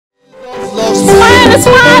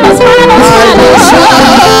smile, smile, smile.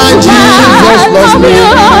 Jesus loves me.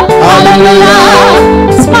 Hallelujah.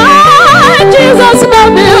 Smile, Jesus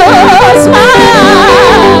loves you.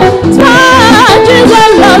 Smile, smile,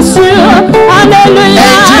 Jesus loves you.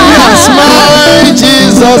 Hallelujah. Smile,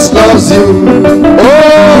 Jesus loves you.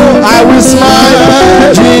 Oh, I will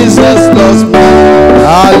smile. Jesus loves me.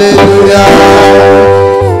 Hallelujah.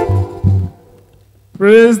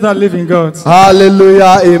 Praise the living God.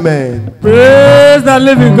 Hallelujah. Amen. Praise the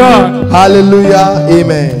living God. Hallelujah.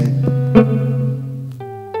 Amen.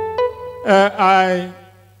 I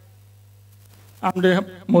am the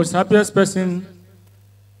most happiest person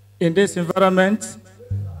in this environment.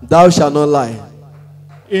 Thou shalt not lie.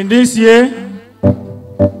 In this year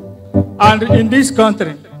and in this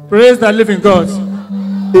country. Praise the living God.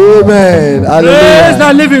 Amen. Hallelujah. Praise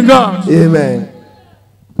the living God. Amen.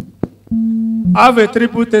 I have a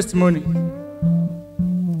triple testimony.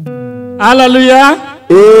 Hallelujah.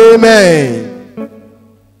 Amen.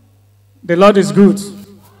 The Lord is good.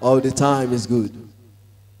 All the time is good.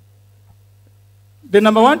 The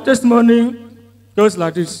number one testimony goes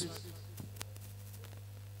like this.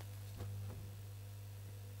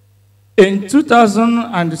 In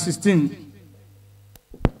 2016,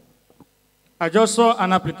 I just saw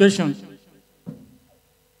an application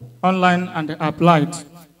online and I applied.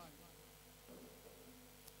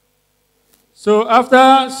 So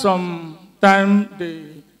after some time,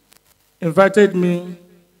 they invited me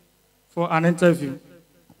for an interview.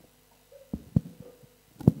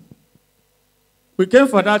 We came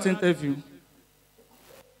for that interview.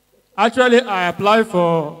 Actually, I applied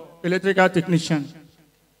for electrical technician.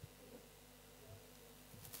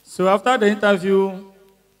 So after the interview,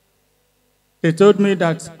 they told me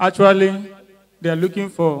that actually they are looking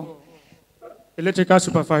for electrical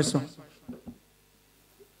supervisor.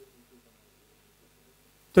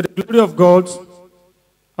 To the glory of God,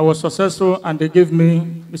 I was successful and they gave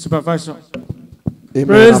me the supervisor. Amen.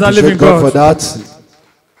 Praise the living God. For that.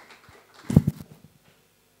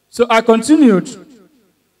 So I continued.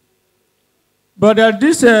 But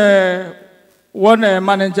this one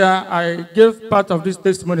manager, I gave part of this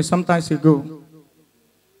testimony some time ago.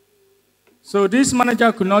 So this manager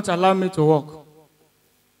could not allow me to work.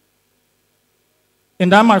 In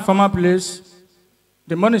that my former place,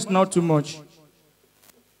 the money is not too much.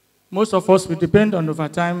 Most of us, we depend on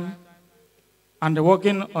overtime and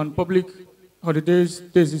working on public holidays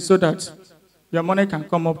so that your money can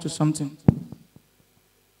come up to something.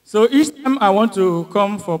 So each time I want to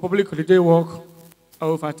come for public holiday work or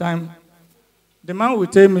overtime, the man will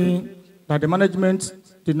tell me that the management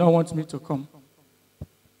did not want me to come.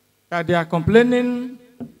 That they are complaining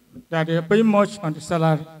that they are paying much on the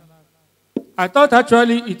salary. I thought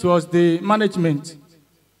actually it was the management.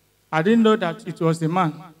 I didn't know that it was the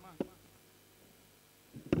man.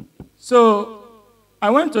 So I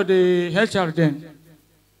went to the HR then,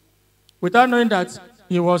 without knowing that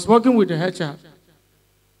he was working with the HR.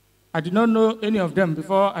 I did not know any of them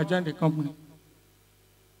before I joined the company.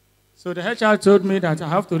 So the HR told me that I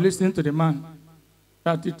have to listen to the man,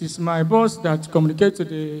 that it is my boss that communicates to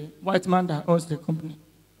the white man that owns the company.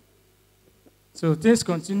 So things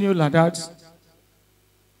continue like that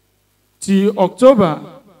till October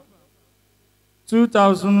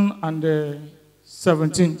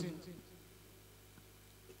 2017.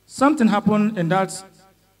 Something happened in that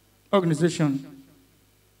organization.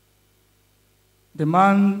 The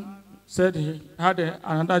man said he had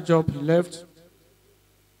another job, he left.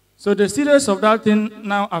 So the seriousness of that thing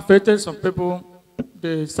now affected some people.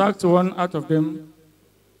 They sacked one out of them,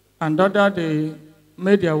 and the other they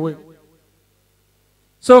made their way.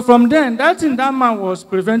 So from then, that thing that man was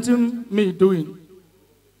preventing me doing.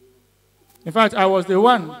 In fact, I was the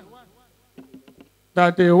one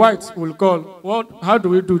that the whites will call. How do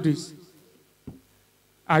we do this?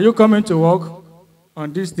 Are you coming to work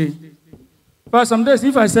on this day? But some days,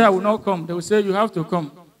 if I say I will not come, they will say you have to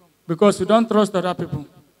come because you don't trust other people.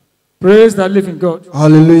 Praise the living God.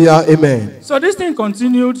 Hallelujah. Amen. So this thing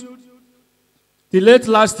continued till late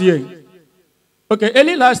last year. Okay,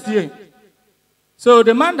 early last year. So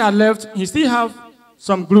the man that left, he still have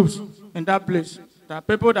some groups in that place. There are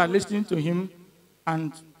people that are listening to him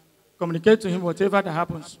and communicate to him whatever that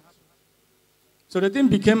happens. So the thing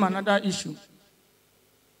became another issue.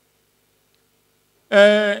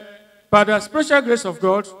 By the special grace of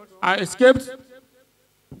God, I escaped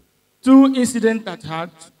 2 incidents that had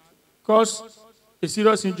caused a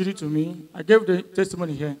serious injury to me. I gave the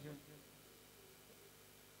testimony here.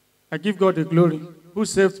 I give God the glory who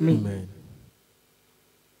saved me. Amen.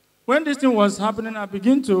 When this thing was happening, I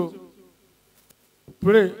began to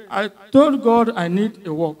pray. I told God I need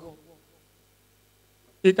a work.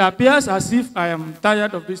 It appears as if I am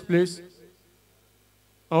tired of this place,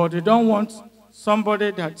 or they don't want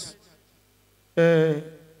somebody that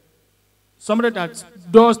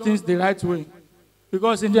does things the right way.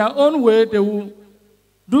 Because in their own way, they will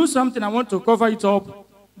do something and want to cover it up.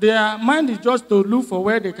 Their mind is just to look for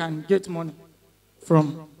where they can get money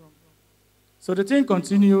from. So the thing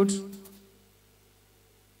continued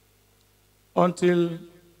until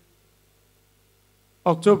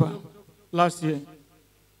October last year.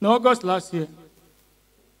 No, August last year.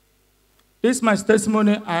 This is my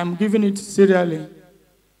testimony. I am giving it serially.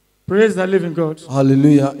 Praise the living God.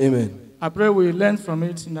 Hallelujah. Amen. I pray we learn from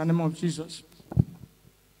it in the name of Jesus.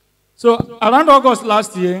 So around August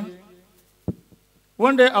last year,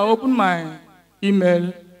 one day I opened my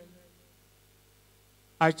email.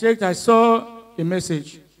 I checked, I saw a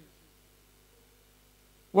message.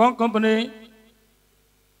 One company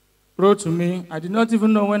wrote to me. I did not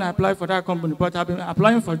even know when I applied for that company, but I've been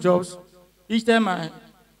applying for jobs. Each time I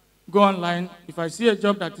go online, if I see a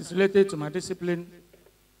job that is related to my discipline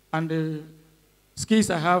and the skills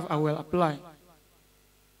I have, I will apply.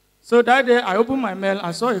 So that day, I opened my mail.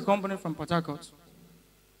 I saw a company from Port Harcourt.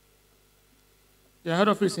 Their head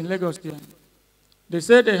office in Lagos here. They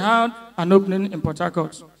said they had an opening in Port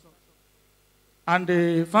Harcourt. And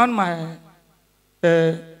they found my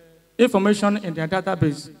information in their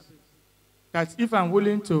database. That if I'm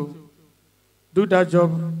willing to do that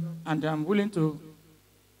job and I'm willing to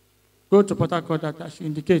go to Port Harcourt, that I should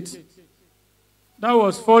indicate. That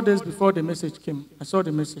was 4 days before the message came. I saw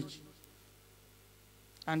the message.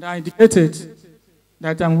 And I indicated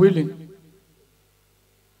that I'm willing.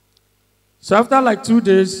 So after like 2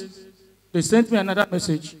 days, they sent me another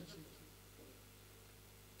message.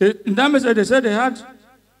 In that message, they said they had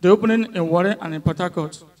the opening in Warren and in Port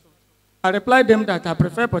Harcourt. I replied them that I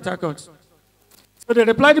prefer Port Harcourt. So they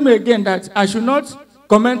replied to me again that I should not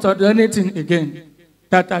comment on anything again,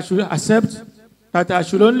 that I should accept, that I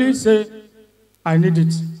should only say I need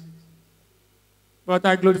it. But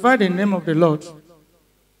I glorified the name of the Lord,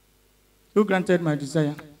 who granted my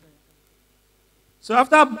desire. So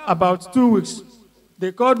after about 2 weeks,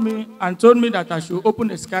 they called me and told me that I should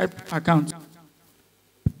open a Skype account.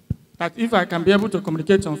 That if I can be able to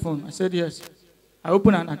communicate on phone. I said yes. I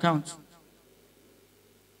opened an account.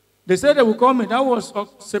 They said they would call me. That was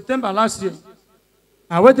September last year.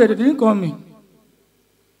 I waited, they didn't call me.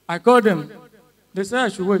 I called them. They said I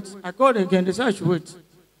should wait. I called again, they said I should wait.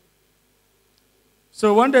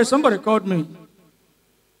 So one day somebody called me.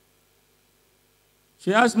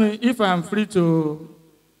 She asked me if I am free to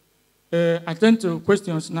attend to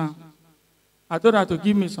questions now. I told her to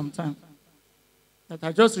give me some time. That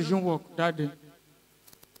I just resumed work that day.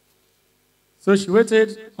 So she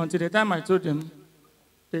waited until the time I told them.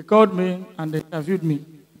 They called me and they interviewed me.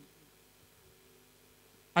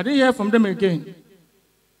 I didn't hear from them again.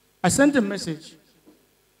 I sent a message.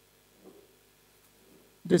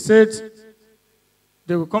 They said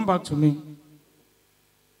they will come back to me.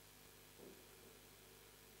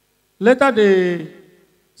 Later, they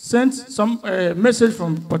sent some message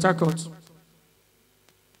from Port Harcourt.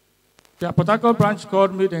 The Port Harcourt branch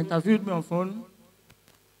called me, they interviewed me on phone.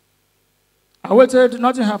 I waited,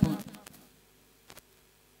 nothing happened.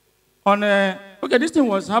 Okay, this thing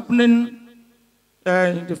was happening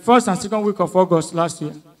in the first and second week of August last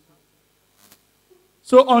year.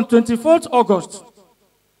 So on 24th August,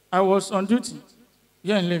 I was on duty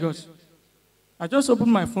here in Lagos. I just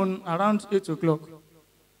opened my phone around 8 o'clock.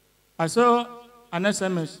 I saw an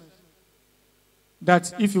SMS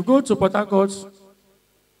that if you go to Port Harcourt,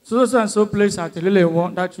 so and so place at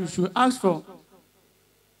Lelewo, that you should ask for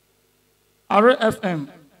RFM.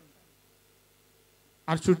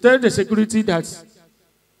 I should tell the security that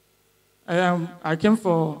I came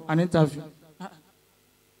for an interview.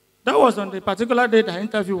 That was on the particular day the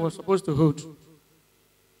interview was supposed to hold.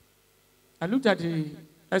 I looked at the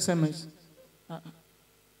SMS.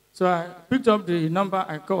 So I picked up the number,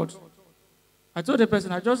 I called. I told the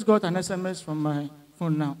person, I just got an SMS from my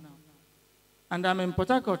phone now. And I'm in Port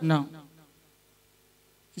Harcourt now.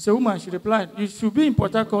 She said, woman, she replied, you should be in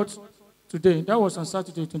Port Harcourt today. That was on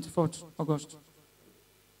Saturday, 24th August.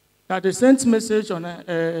 That they sent message on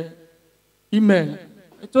email.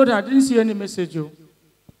 I told her I didn't see any message.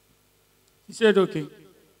 She said, okay.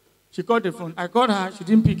 She called the phone. I called her, she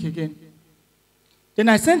didn't pick again. Then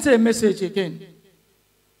I sent her a message again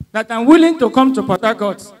that I'm willing to come to Port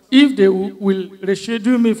Harcourt if they will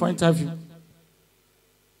reschedule me for interview.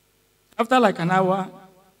 After like an hour,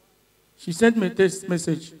 she sent me a text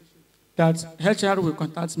message that HR will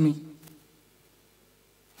contact me.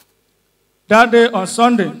 That day on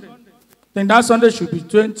Sunday, then that Sunday should be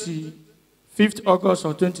 25th 5th August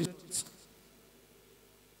or 26th.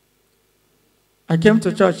 I came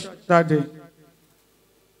to church that day.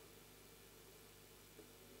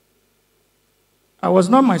 I was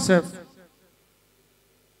not myself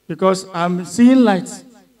because I'm seeing light.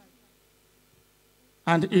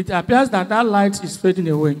 And it appears that that light is fading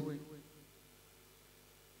away.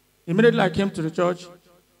 Immediately I came to the church.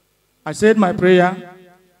 I said my prayer.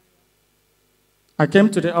 I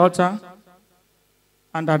came to the altar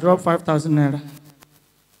and I dropped 5,000 naira.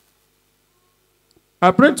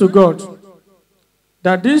 I prayed to God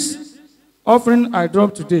that this offering I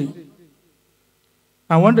dropped today,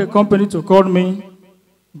 I want the company to call me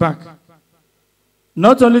back.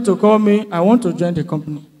 Not only to call me, I want to join the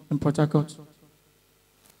company in Port Harcourt.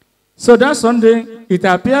 So that Sunday, it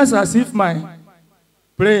appears as if my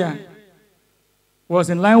prayer was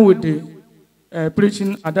in line with the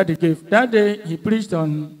preaching that Daddy gave. That day, he preached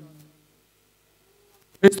on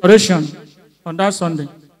restoration on that Sunday.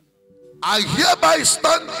 I hereby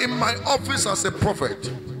stand in my office as a prophet,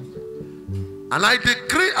 and I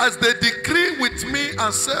decree as they decree with me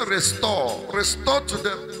and say, restore to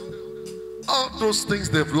them all those things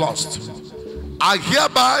they've lost. I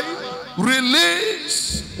hereby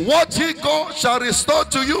release what He God shall restore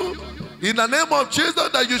to you in the name of Jesus,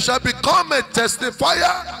 that you shall become a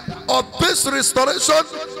testifier of this restoration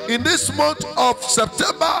in this month of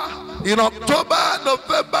September, in October,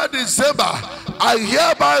 November, December. I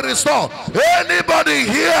hereby restore. Anybody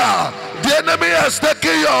here, the enemy has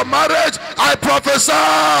taken your marriage, I prophesy,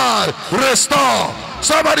 restore.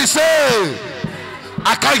 Somebody say,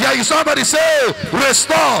 I can't hear you. Somebody say,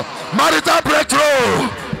 restore. Marital breakthrough,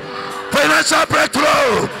 financial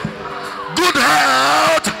breakthrough, good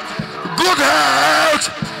health, good health,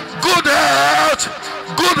 good health,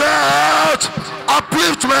 good health,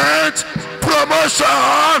 upliftment,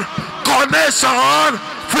 promotion, connection,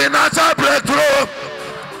 financial breakthrough,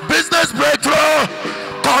 business breakthrough,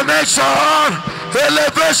 connection,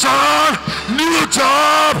 elevation, new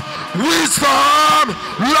job, wisdom,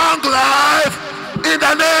 long life, in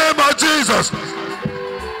the name of Jesus.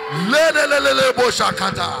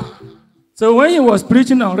 So when he was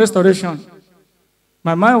preaching on restoration,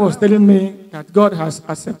 my mind was telling me that God has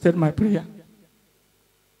accepted my prayer.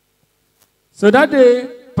 So that day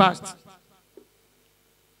passed.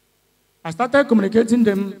 I started communicating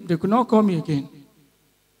them. They could not call me again.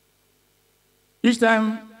 Each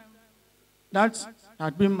time, that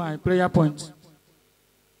had been my prayer point.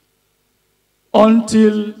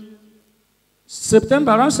 Until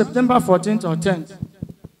September, around September 14th or 10th,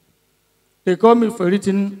 they called me for a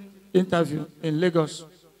written interview in Lagos,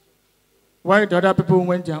 while the other people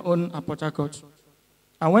went their own at Port Harcourt.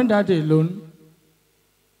 I went that day alone.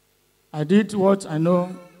 I did what I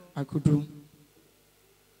know I could do.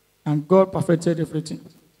 And God perfected everything.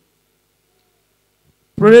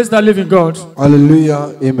 Praise the living God.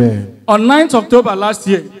 Hallelujah. Amen. On 9th October last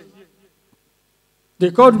year,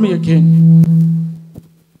 they called me again.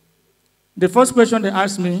 The first question they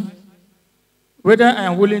asked me, whether I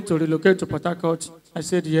am willing to relocate to Port Harcourt, I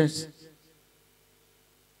said yes.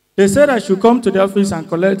 They said I should come to the office and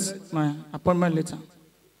collect my appointment letter.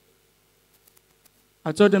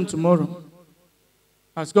 I told them tomorrow.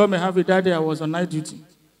 As God may have it, that day I was on night duty.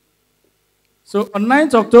 So on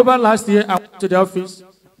 9th October last year, I went to the office.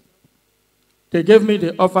 They gave me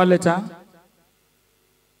the offer letter.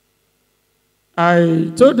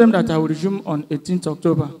 I told them that I would resume on 18th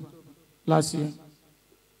October last year.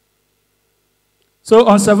 So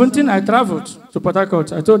on 17th, I traveled to Port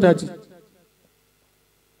Harcourt. I told Daddy.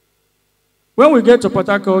 When we get to Port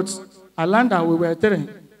Harcourt, I learned that we were three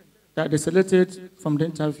that they selected from the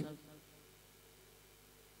interview.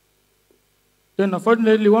 Then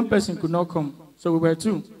unfortunately, one person could not come, so we were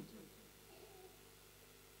two.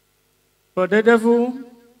 But the devil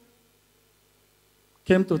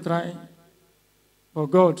came to try, but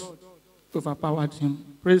God overpowered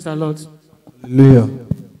him. Praise the Lord. Hallelujah.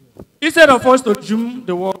 Instead of us to resume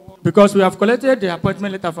the work, because we have collected the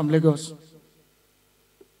appointment letter from Lagos,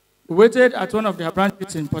 we waited at one of their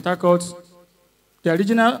branches in Port Harcourt. The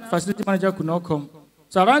regional facility manager could not come.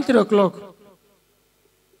 So around 3 o'clock,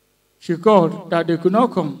 she called that they could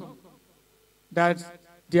not come, that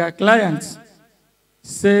their clients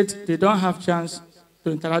said they don't have chance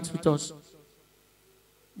to interact with us,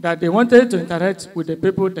 that they wanted to interact with the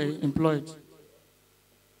people they employed.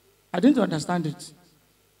 I didn't understand it.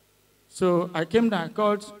 So I came down and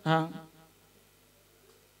called her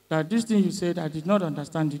that this thing you said, I did not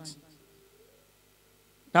understand it.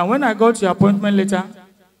 Now when I got your appointment letter,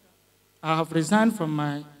 I have resigned from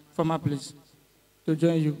my former place to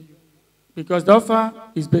join you because the offer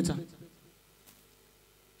is better.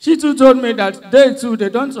 She She too told me that they too, they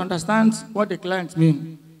don't understand what the clients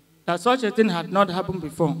mean. That such a thing had not happened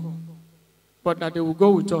before, but that they will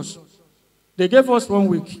go with us. They gave us 1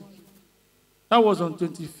 week. That was on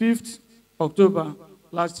 25th October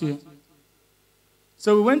last year.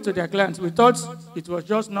 So we went to their clients. We thought it was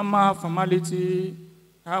just normal formality.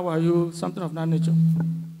 How are you? Something of that nature.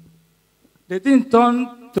 The thing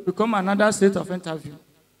turned to become another set of interview.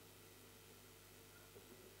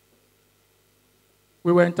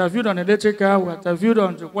 We were interviewed on electrical, we were interviewed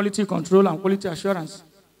on the quality control and quality assurance.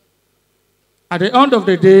 At the end of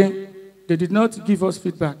the day, they did not give us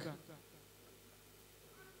feedback.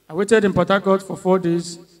 I waited in Port Harcourt for 4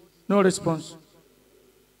 days, no response.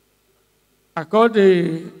 I called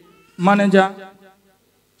the manager.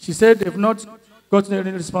 She said they've not gotten any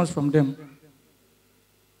response from them.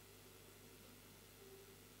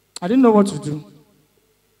 I didn't know what to do,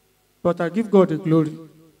 but I give God the glory.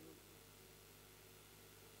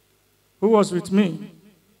 Who was with me?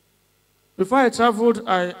 Before I traveled,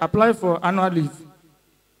 I applied for annual leave.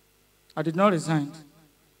 I did not resign.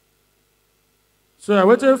 So I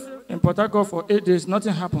waited in Port Harcourt for 8 days,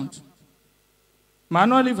 nothing happened. My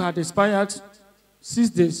annual leave had expired 6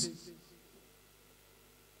 days.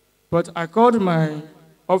 But I called my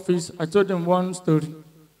office, I told them one story.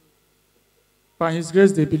 By His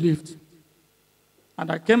grace, they believed.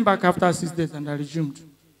 And I came back after 6 days and I resumed.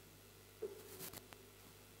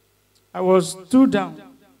 I was too down.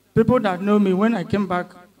 People that know me, when I came back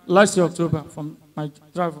last year, October, from my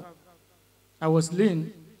travel, I was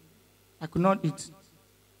lean. I could not eat.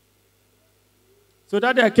 So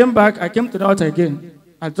that day I came back, I came to the altar again.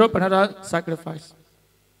 I dropped another sacrifice.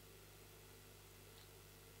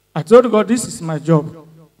 I told God, this is my job.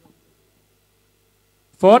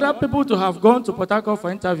 For other people to have gone to Port Harcourt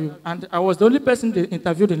for interview, and I was the only person they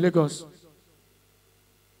interviewed in Lagos,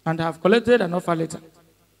 and I have collected an offer letter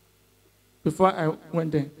before I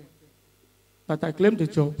went there, that I claimed the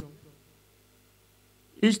job.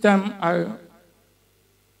 Each time I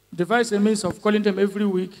devise a means of calling them every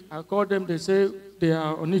week. I call them, they say they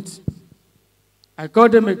are on it. I call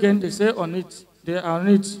them again, they say on it. They are on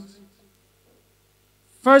it.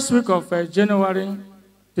 First week of January,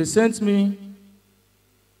 they sent me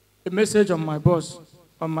a message on my boss,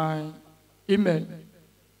 on my email.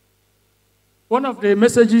 One of the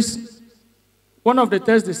messages, one of the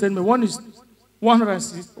texts they sent me, one is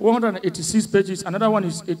 186 pages, another one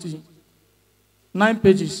is 89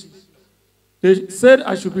 pages. They said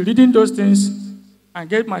I should be reading those things and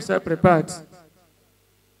get myself prepared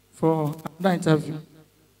for another interview.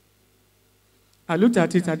 I looked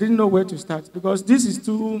at it, I didn't know where to start because this is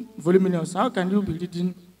too voluminous. How can you be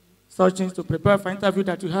reading such things to prepare for interview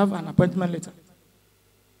that you have an appointment letter?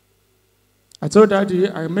 I told Daddy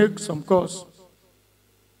I make some calls.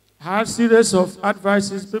 I had a series of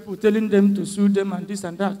advices, people telling them to sue them and this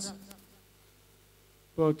and that.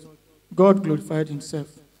 But God glorified Himself.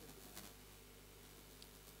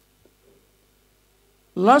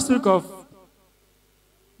 Last week of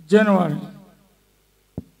January,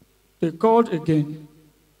 they called again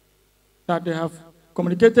that they have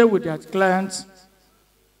communicated with their clients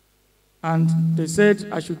and they said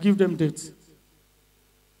I should give them dates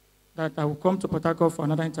that I will come to Port Harcourt for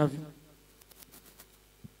another interview.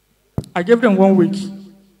 I gave them 1 week.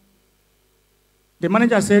 The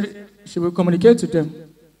manager said she will communicate to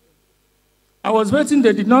them. I was waiting,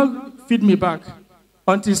 they did not feed me back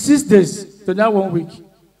until 6 days to that 1 week.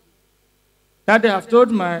 That they have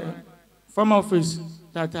told my former office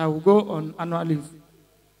that I will go on annual leave.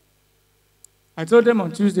 I told them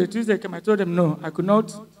on Tuesday came, I told them no, I could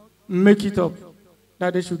not make it up,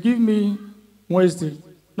 that they should give me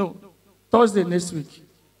Thursday next week.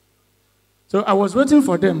 So I was waiting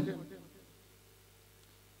for them.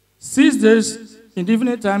 6 days in the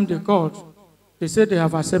evening time they called. They said they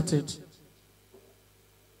have accepted.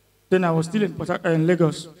 Then I was still in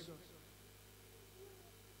Lagos.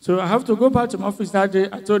 So I have to go back to my office that day.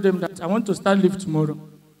 I told them that I want to start leave tomorrow.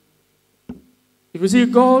 If you see,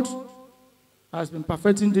 God has been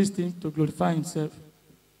perfecting this thing to glorify Himself.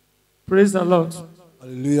 Praise the Lord.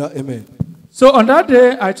 Hallelujah. Amen. So on that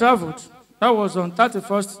day, I traveled. That was on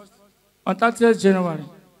 30th January.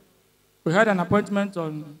 We had an appointment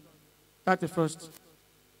on 31st.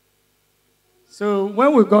 So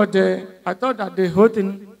when we got there, I thought that the whole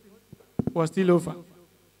thing was still over.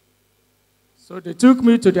 So they took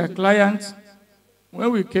me to their client.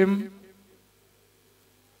 When we came,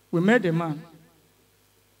 we met the man.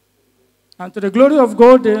 And to the glory of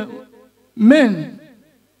God, the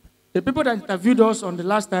people that interviewed us on the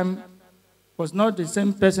last time was not the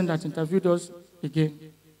same person that interviewed us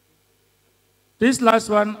again. This last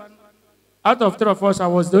one, Out of 3 of us, I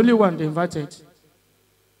was the only one they invited.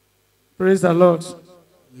 Praise the Lord.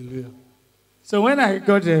 Hallelujah. So when I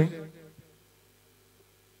got there,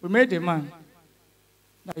 we met a man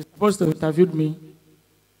that is supposed to interview me.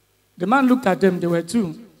 The man looked at them, there were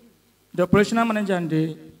 2, the operational manager and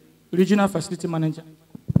the regional facility manager.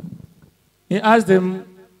 He asked them,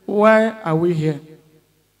 why are we here?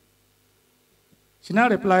 She now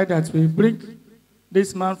replied that we bring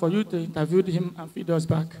this man for you to interview him and feed us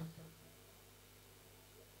back.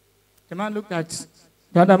 The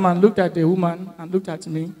other man looked at the woman and looked at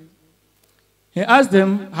me. He asked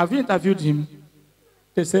them, have you interviewed him?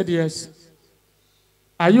 They said yes.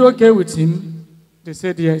 Are you okay with him? They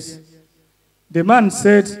said yes. The man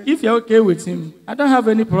said, if you're okay with him, I don't have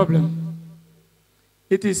any problem.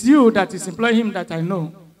 It is you that is employing him that I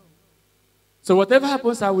know. So whatever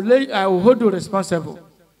happens, I will hold you responsible.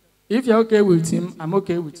 If you're okay with him, I'm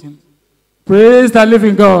okay with him. Praise the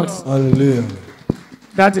living God. Hallelujah.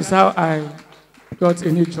 That is how I got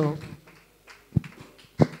a new job.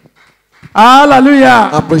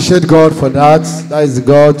 Hallelujah. Appreciate God for that. That is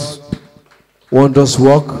God's wondrous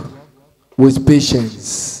work with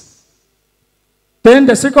patience. Then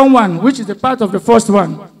the second one, which is the part of the first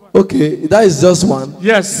one. Okay, that is just one.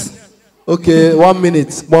 Yes. Okay, 1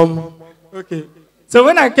 minute. Okay. So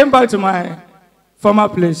when I came back to my former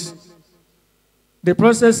place, the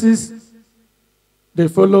processes they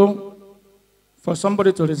follow for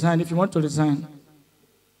somebody to resign, if you want to resign,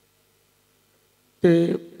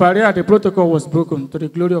 the barrier, the protocol was broken to the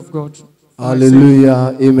glory of God.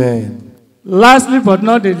 Hallelujah. Amen. Lastly but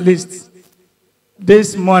not the least,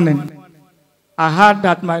 this morning, I heard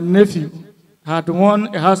that my nephew had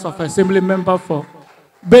won a House of Assembly member for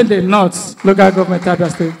Bende North, local government, Abia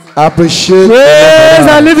State. Appreciate Praise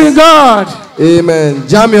the living God. Amen.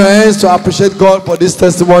 Jam your hands to appreciate God for these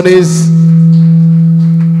testimonies.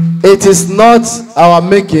 It is not our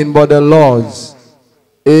making, but the Lord's.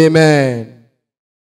 Amen.